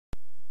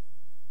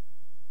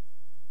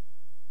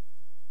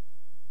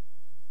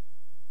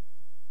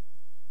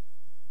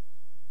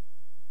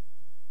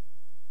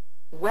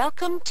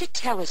Welcome to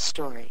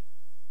TeleStory.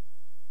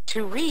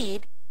 To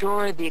read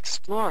Dora the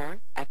Explorer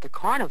at the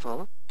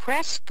Carnival,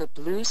 press the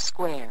blue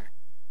square.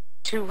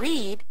 To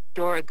read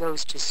Dora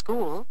Goes to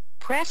School,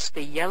 press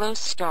the yellow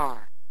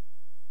star.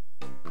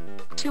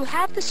 To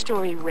have the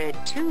story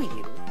read to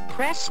you,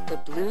 press the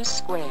blue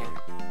square.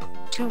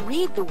 To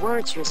read the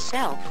words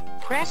yourself,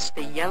 press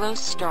the yellow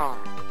star.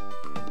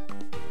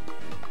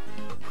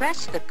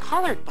 Press the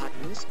colored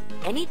buttons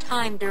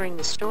anytime during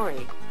the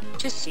story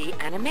to see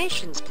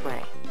animations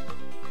play.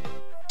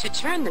 To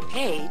turn the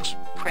page,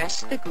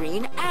 press the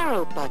green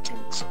arrow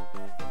buttons.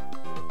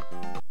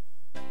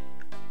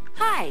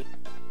 Hi,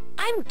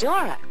 I'm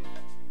Dora.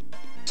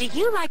 Do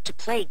you like to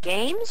play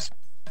games?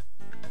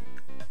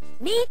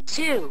 Me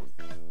too.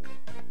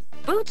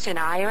 Boots and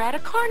I are at a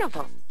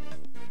carnival.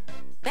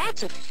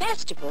 That's a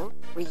festival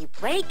where you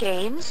play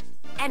games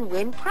and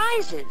win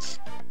prizes.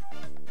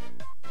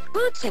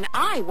 Boots and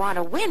I want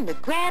to win the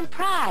grand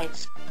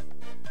prize,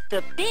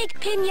 the big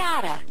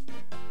piñata.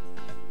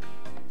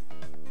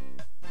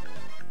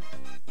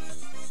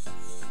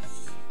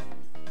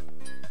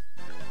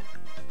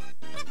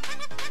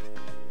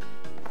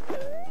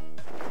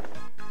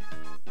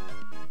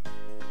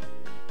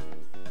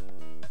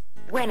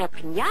 When a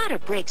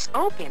piñata breaks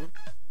open,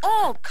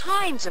 all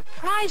kinds of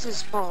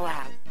prizes fall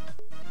out,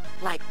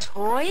 like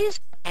toys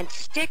and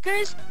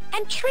stickers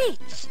and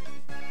treats.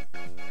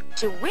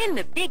 To win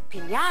the big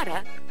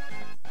piñata,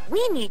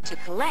 we need to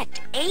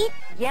collect 8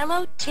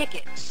 yellow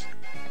tickets.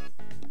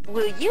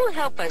 Will you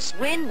help us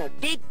win the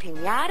big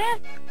piñata?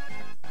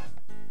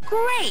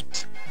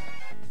 Great!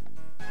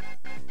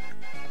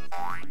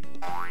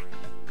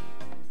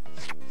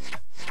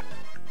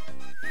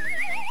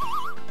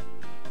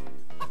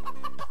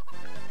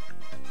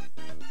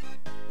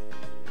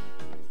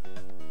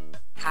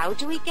 How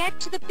do we get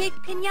to the big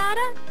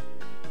piñata?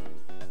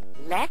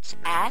 Let's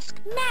ask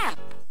Map.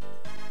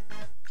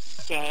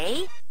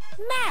 Say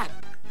Map.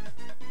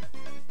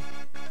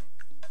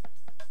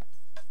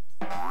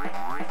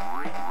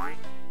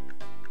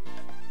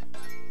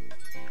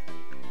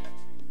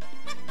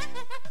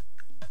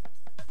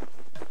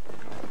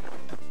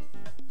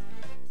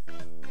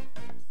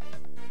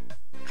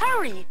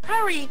 Hurry,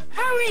 hurry,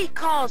 hurry,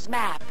 calls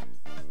Map.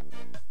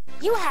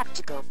 You have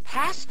to go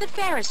past the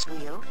Ferris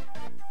wheel,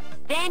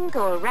 then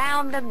go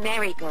around the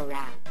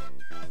merry-go-round.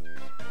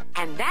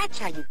 And that's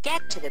how you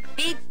get to the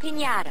big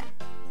piñata.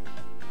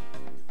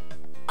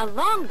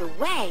 Along the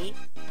way,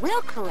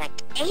 we'll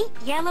collect 8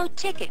 yellow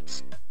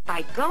tickets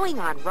by going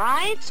on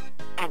rides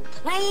and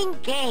playing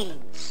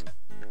games.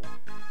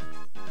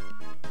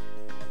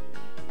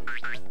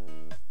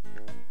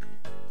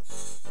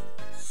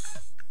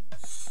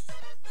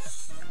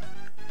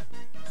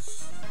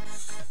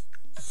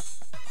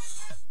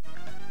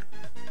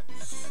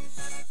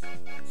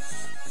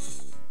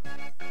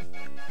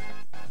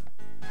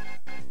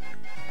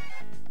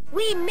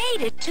 We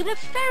made it to the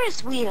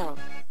Ferris wheel.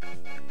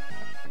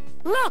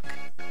 Look,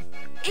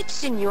 it's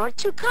Senor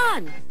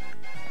Toucan.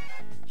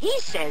 He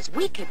says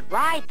we can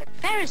ride the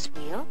Ferris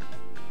wheel,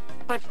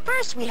 but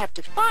first we have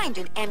to find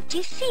an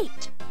empty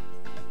seat.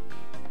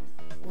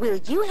 Will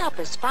you help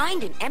us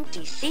find an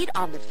empty seat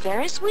on the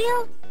Ferris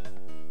wheel?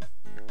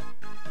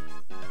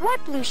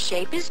 What blue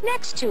shape is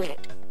next to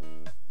it?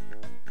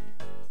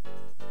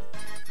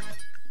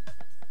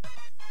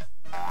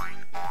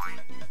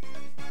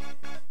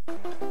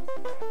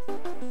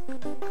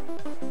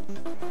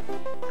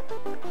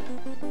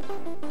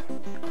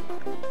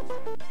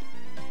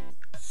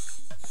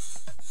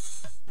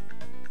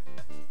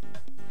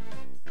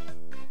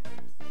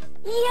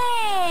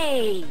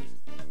 Yay!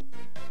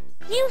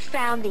 You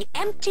found the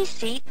empty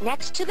seat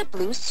next to the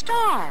blue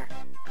star.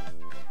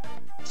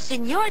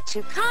 Senor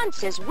Toucan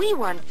says we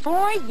won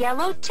 4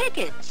 yellow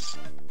tickets.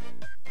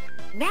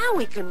 Now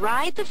we can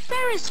ride the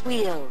Ferris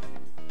wheel.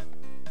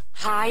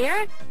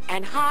 Higher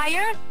and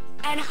higher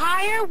and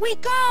higher we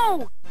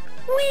go!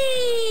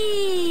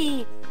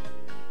 Whee!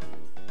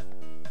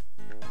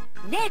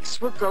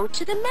 Next we'll go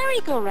to the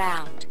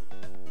merry-go-round.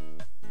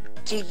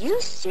 Do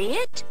you see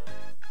it?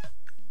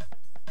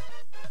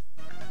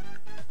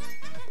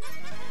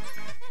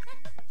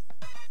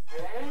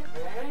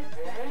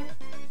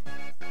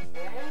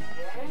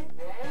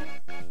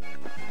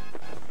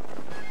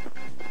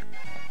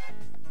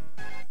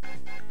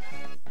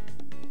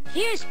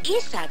 Here's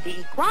Isa the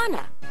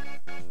iguana.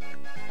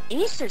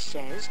 Isa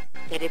says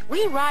that if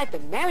we ride the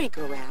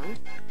merry-go-round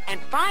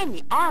and find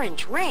the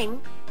orange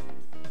ring,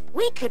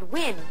 we could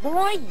win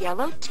more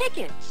yellow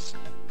tickets.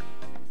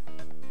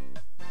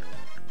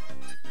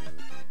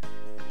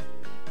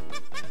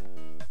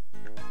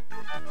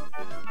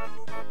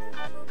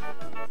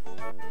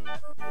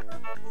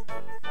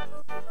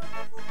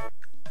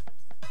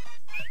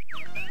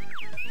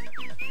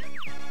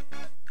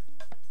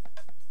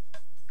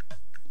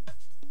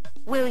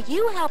 Will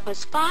you help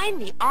us find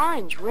the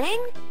orange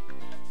ring?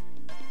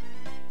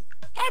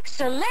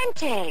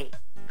 Excelente!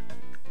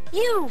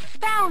 You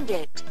found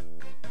it!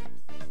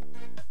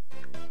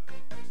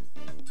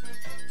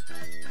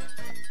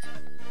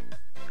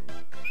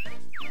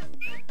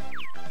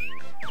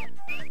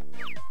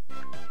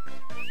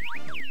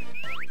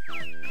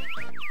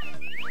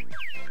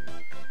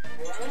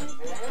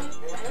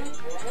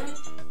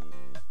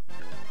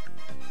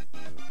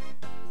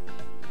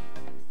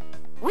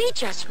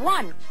 just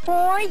won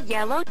 4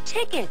 yellow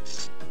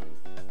tickets.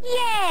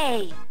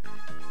 Yay!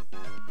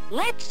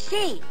 Let's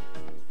see.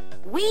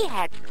 We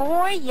had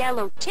 4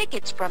 yellow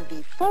tickets from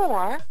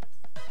before,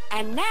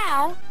 and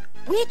now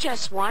we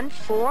just won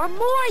 4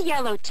 more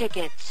yellow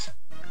tickets.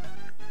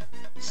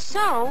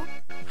 So,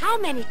 how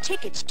many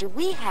tickets do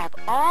we have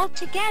all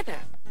together?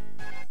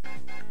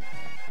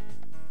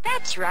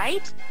 That's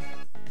right,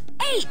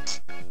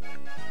 8.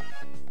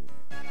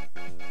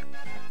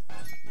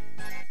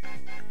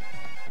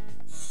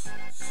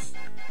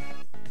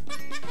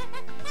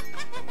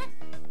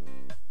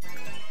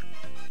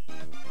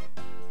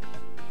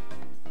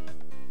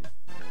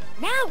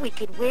 Now we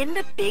could win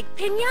the big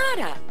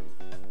piñata.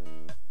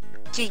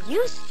 Do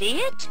you see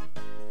it?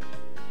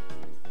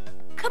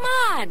 Come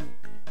on,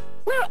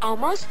 we're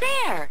almost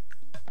there.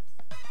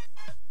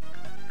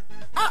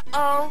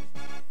 Uh-oh,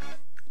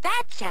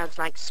 that sounds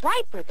like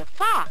Swiper the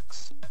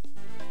fox.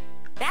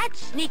 That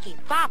sneaky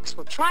fox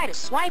will try to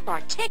swipe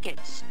our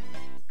tickets.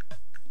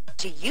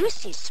 Do you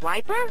see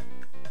Swiper?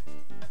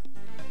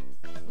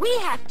 We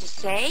have to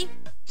say,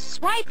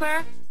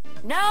 Swiper,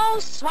 no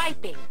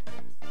swiping.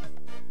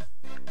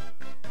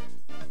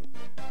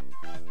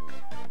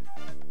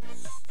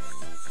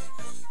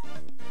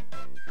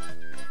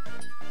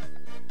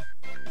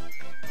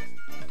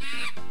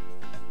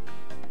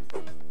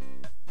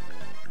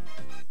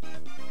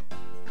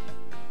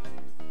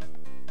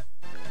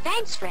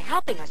 Thanks for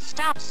helping us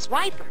stop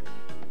Swiper.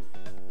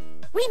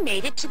 We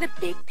made it to the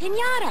big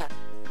piñata.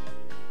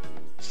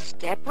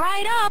 Step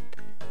right up,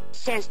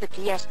 says the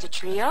Fiesta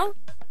Trio.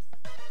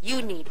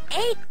 You need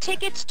 8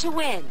 tickets to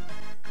win.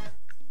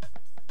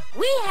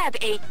 We have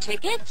 8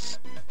 tickets.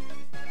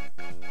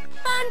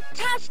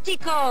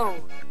 Fantastico!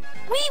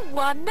 We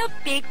won the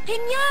big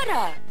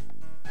piñata.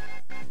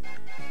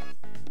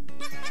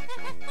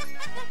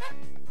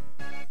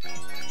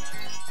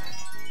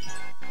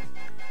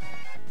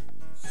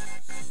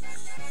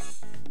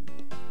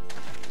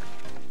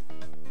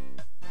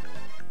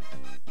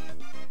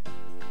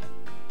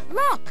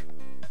 Look!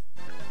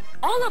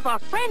 All of our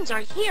friends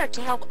are here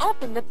to help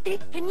open the big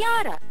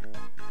piñata.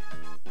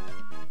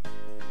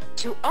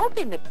 To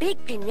open the big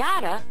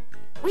piñata,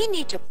 we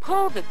need to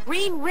pull the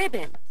green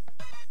ribbon.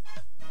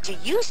 Do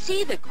you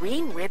see the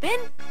green ribbon?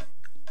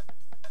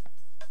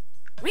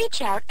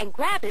 Reach out and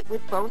grab it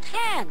with both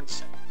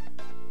hands.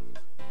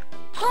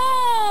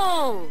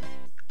 Pull!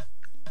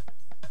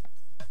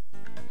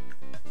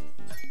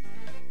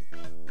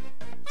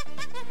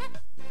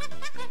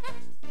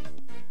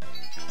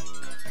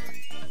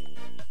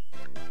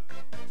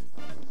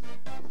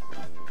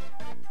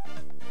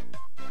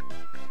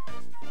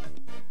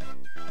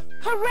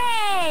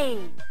 Hooray!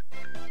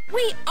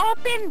 We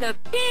opened the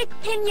big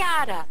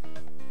piñata.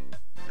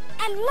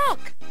 And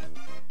look,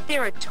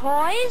 there are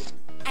toys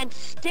and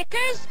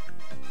stickers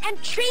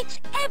and treats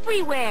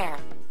everywhere.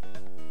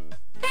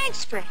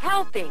 Thanks for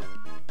helping.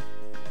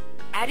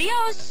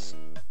 Adios.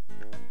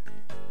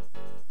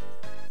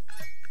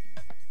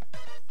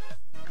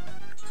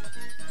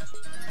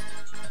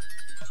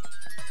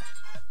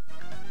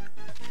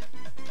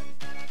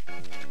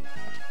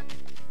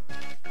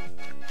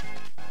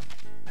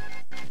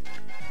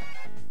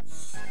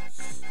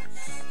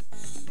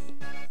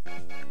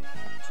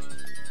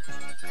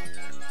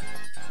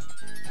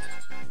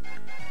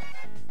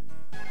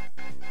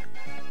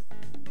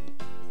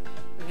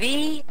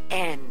 The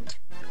end.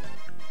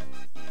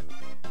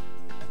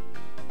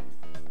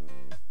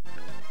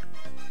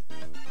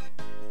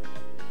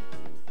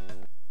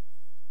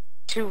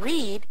 To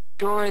read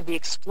Dora the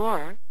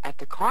Explorer at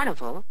the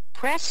Carnival,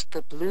 press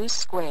the blue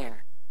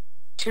square.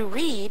 To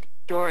read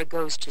Dora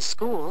Goes to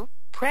School,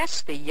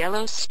 press the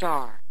yellow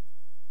star.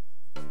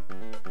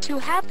 To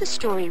have the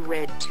story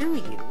read to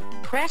you,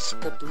 press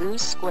the blue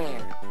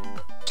square.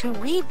 To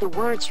read the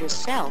words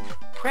yourself,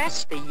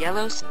 press the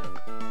yellow star.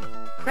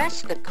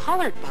 Press the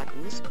colored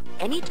buttons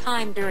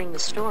anytime during the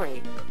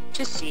story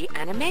to see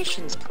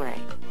animations play.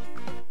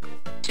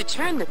 To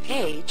turn the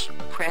page,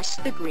 press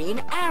the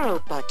green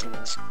arrow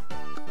buttons.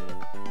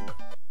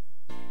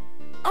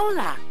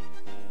 Hola,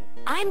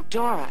 I'm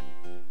Dora,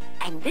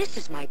 and this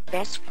is my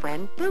best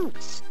friend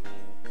Boots.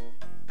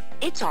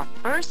 It's our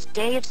first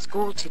day of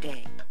school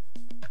today.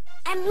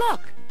 And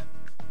look,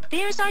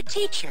 there's our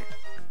teacher,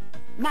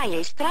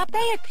 Maestra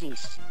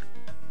Beatriz.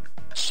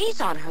 She's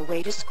on her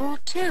way to school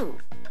too.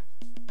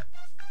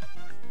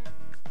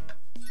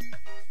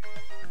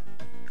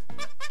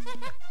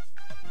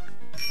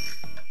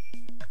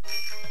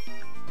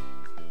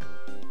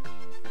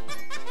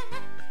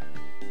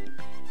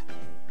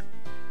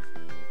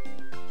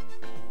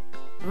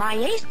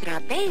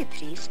 Maestra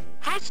Beatriz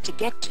has to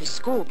get to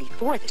school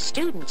before the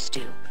students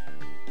do.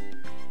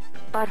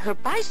 But her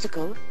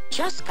bicycle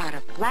just got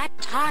a flat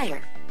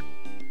tire.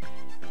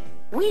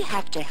 We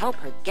have to help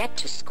her get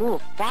to school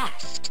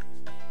fast.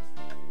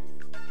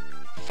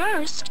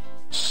 First,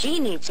 she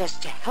needs us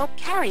to help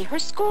carry her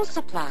school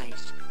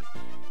supplies.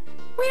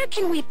 Where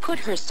can we put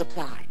her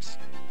supplies?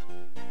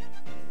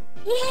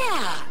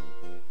 Yeah!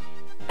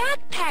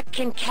 Backpack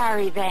can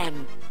carry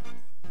them.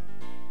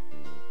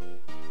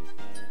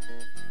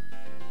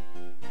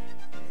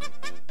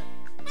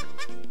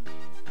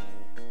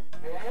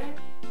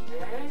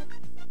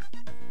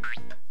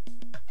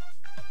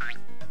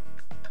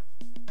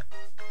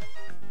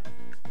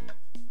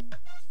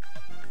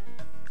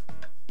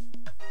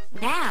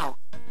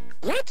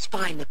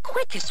 Let's find the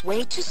quickest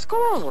way to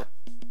school.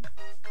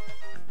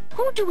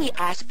 Who do we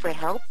ask for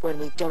help when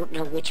we don't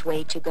know which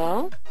way to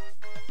go?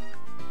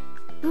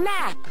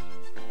 Map.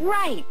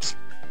 Right.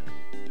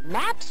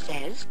 Map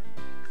says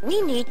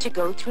we need to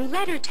go through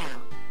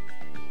Lettertown,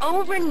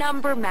 over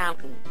Number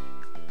Mountain,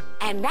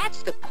 and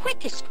that's the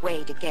quickest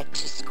way to get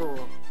to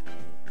school.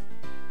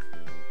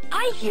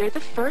 I hear the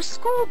first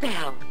school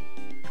bell.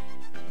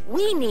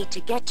 We need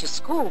to get to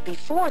school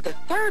before the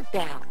third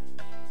bell.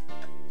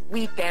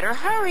 We'd better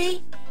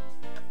hurry.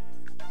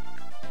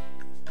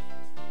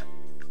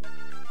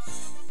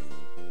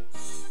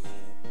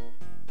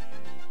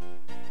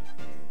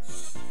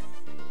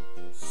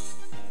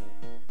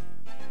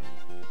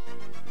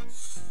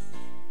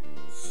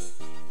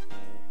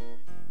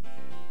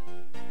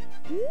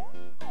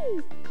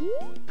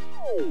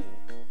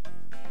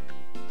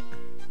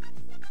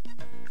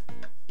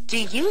 Do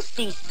you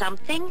see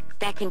something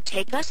that can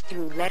take us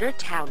through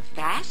Lettertown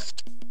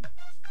fast?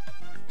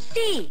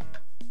 Sí,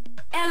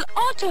 el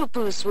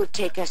autobús will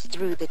take us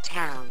through the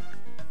town.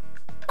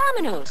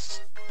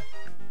 Vámonos!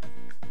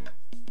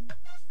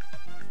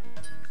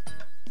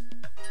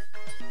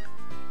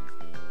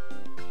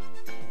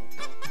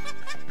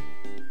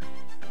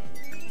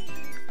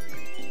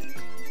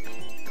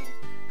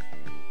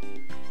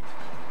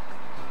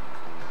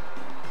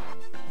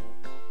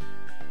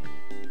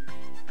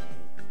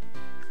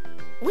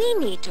 We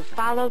need to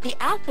follow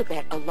the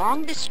alphabet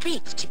along the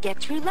streets to get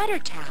through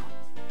Lettertown.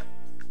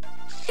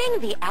 Sing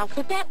the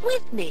alphabet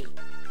with me.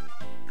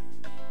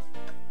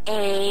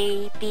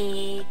 A,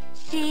 B,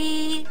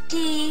 C,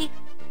 D,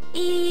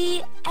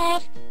 E,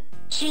 F,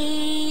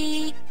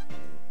 G,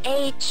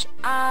 H,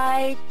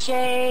 I,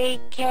 J,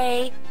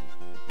 K,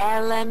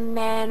 L, M,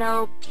 N,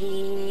 O,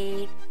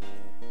 P,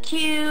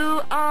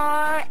 Q,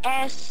 R,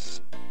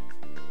 S,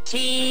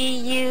 T,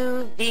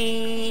 U,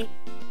 V,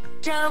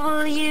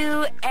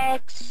 W,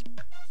 X,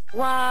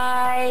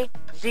 Y,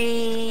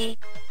 Z.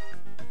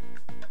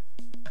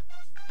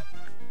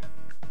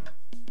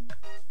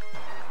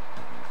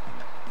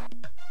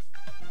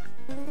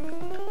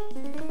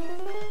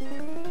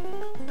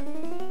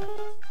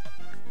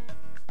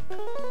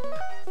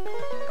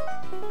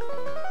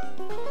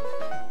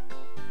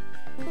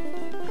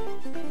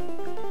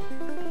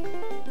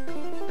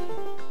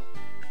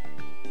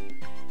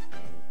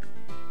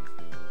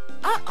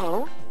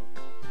 Uh-oh.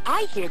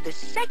 I hear the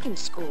second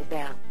school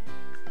bell.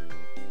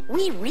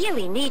 We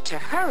really need to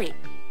hurry.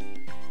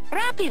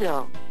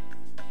 Rápido!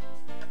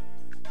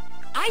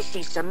 I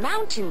see some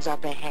mountains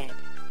up ahead.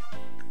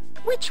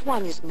 Which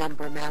one is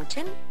Number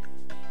Mountain?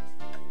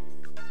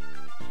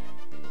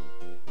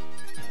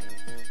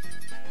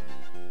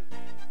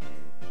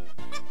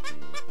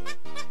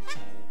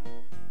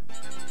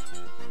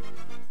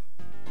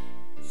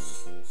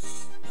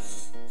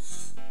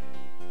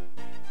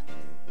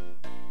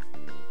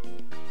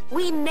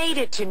 We made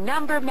it to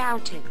Number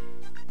Mountain.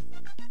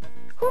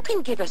 Who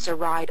can give us a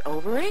ride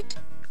over it?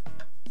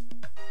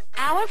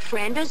 Our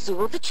friend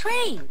Azul the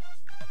train.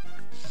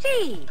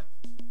 See.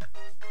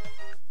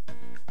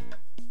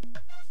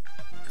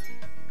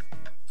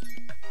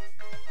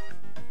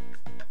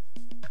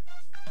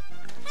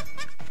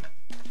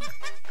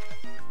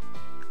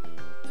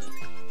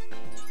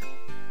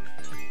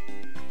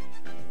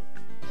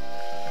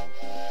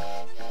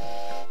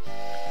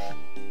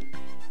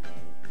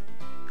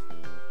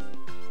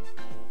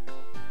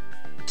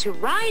 To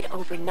ride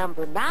over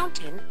Number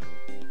Mountain,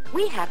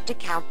 we have to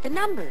count the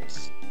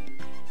numbers.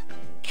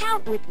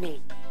 Count with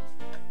me.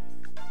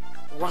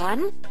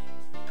 1,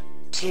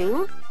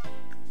 2,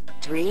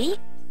 3,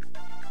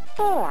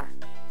 4,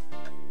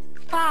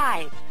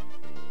 5,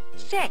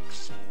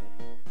 6,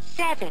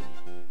 7,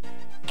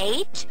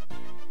 8,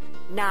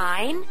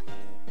 9,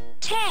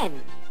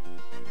 10.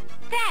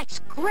 That's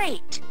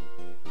great!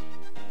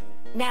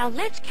 Now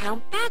let's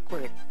count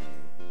backward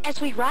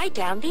as we ride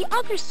down the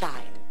other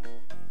side.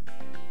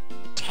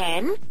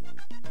 10,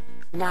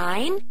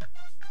 9,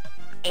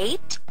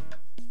 8,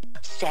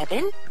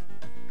 7,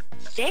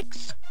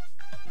 6,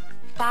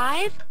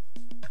 5,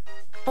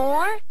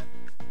 4,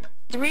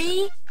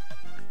 3,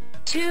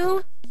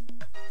 2,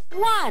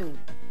 1.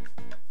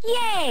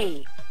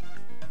 Yay!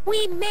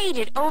 We made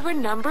it over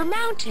Number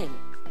Mountain.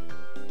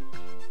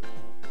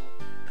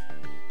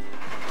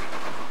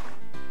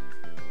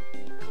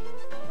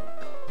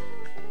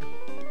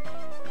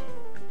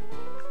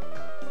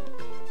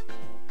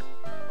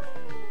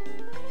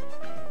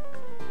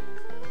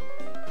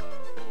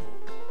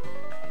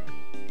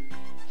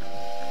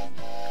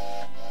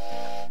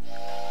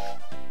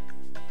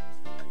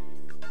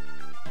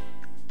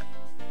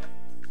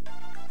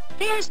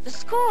 There's the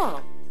school.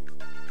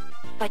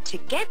 But to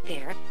get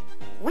there,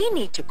 we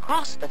need to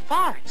cross the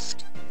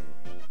forest.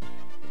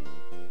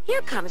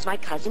 Here comes my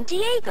cousin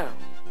Diego.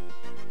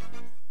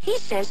 He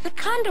says the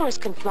condors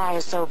can fly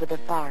us over the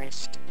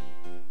forest.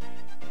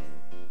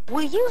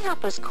 Will you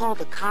help us call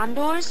the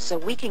condors so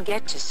we can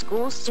get to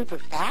school super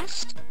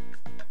fast?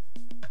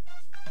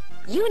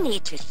 You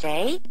need to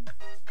say,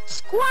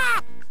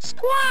 squawk,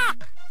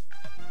 squawk.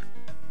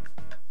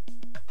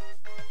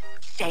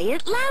 Say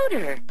it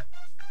louder.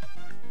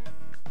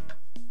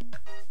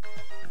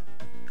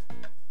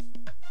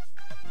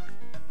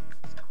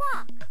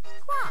 Squawk,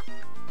 squawk.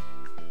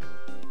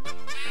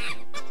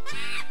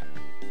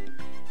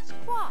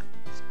 Squawk,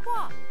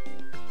 squawk.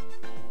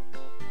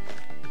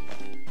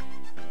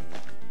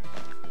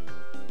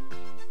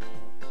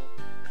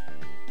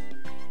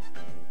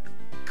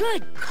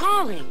 Good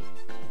calling.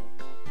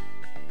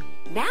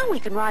 Now we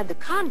can ride the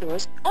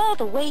condors all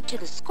the way to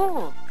the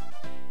school.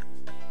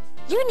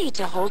 You need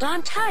to hold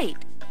on tight.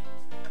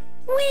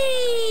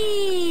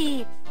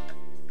 Whee!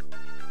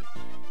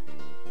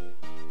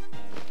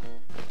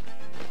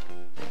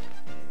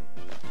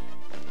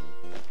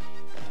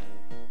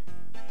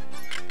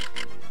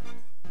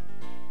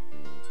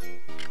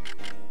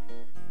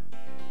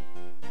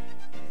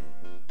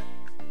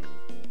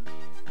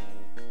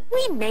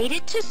 We made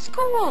it to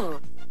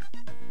school.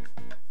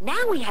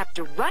 Now we have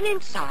to run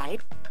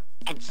inside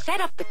and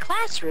set up the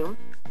classroom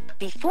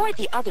before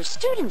the other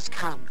students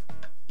come.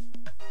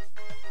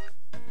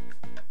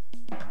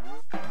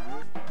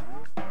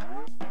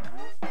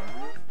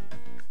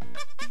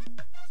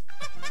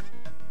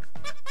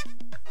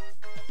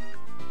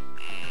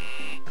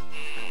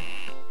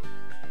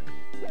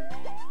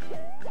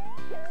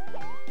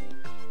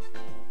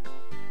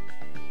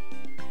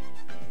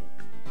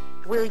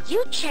 Will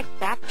you check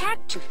backpack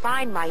to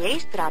find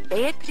Maestra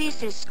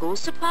Beatrice's school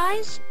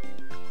supplies?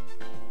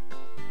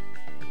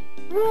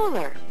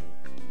 Ruler.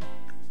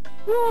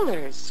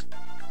 Rulers.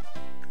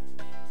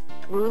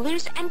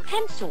 Rulers and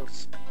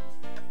pencils.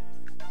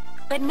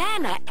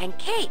 Banana and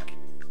cake.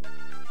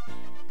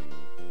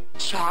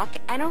 Chalk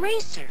and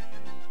eraser.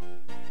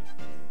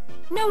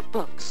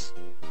 Notebooks.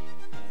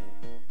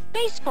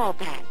 Baseball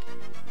bat.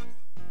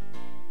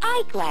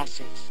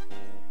 Eyeglasses.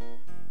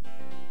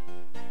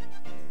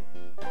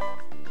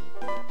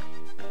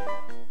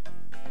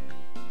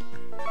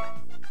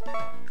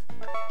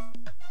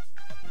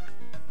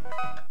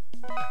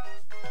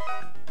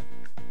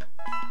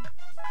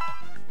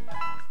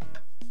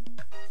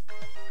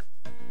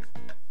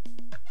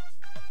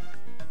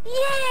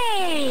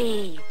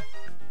 Yay!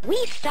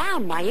 We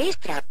found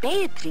Maestra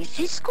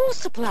Beatrice's school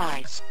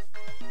supplies.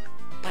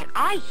 But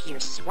I hear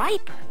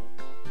Swiper.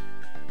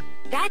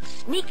 That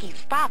sneaky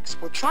fox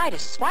will try to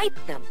swipe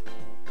them.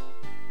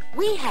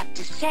 We have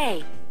to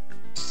say,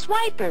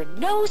 Swiper,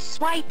 no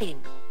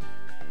swiping.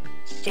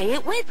 Say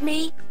it with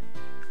me.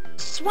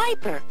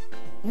 Swiper,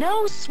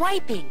 no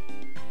swiping.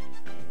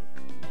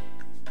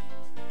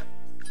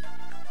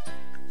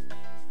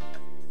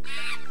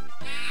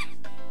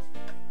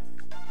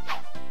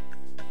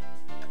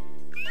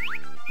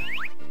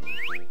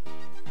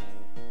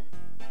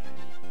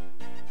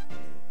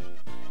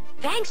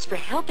 Thanks for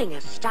helping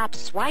us stop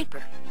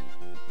Swiper.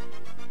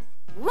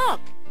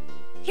 Look,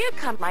 here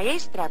come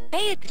Maestra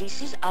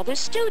Beatrice's other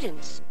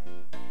students.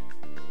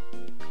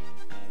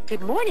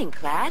 Good morning,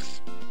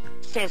 class,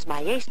 says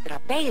Maestra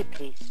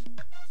Beatrice.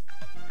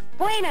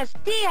 Buenos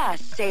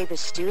dias, say the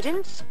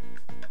students.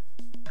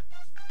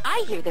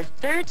 I hear the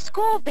third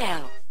school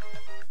bell.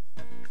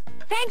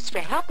 Thanks for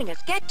helping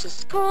us get to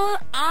school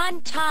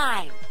on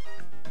time.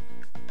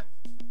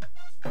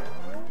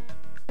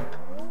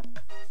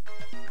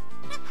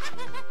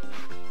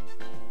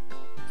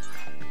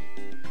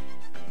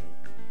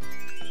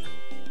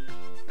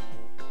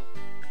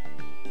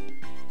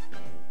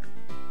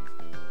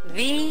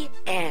 The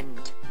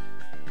end.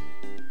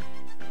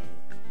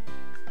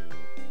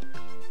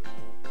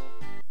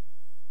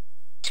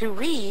 To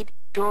read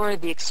Dora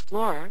the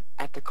Explorer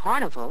at the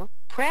Carnival,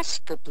 press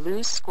the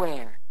blue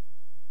square.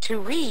 To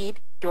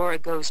read Dora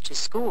Goes to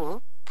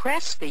School,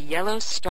 press the yellow star.